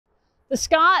The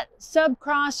Scott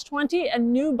Subcross 20, a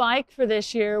new bike for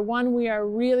this year, one we are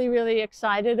really, really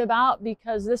excited about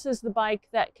because this is the bike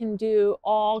that can do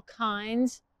all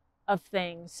kinds of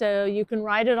things. So you can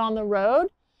ride it on the road,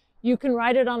 you can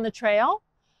ride it on the trail.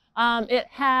 It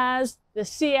has the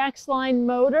CX line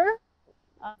motor,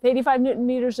 85 Newton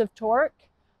meters of torque,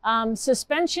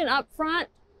 suspension up front,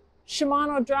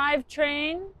 Shimano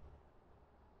drivetrain,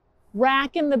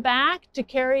 rack in the back to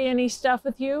carry any stuff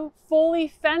with you, fully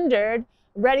fendered,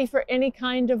 ready for any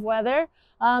kind of weather.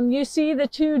 You see the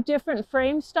two different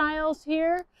frame styles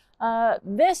here.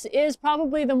 This is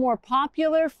probably the more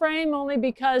popular frame only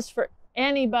because for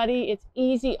anybody it's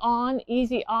easy on,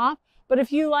 easy off. But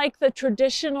if you like the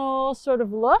traditional sort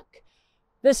of look,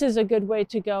 this is a good way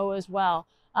to go as well.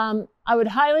 I would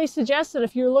highly suggest that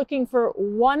if you're looking for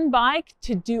one bike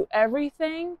to do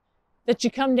everything, that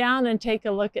you come down and take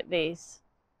a look at these.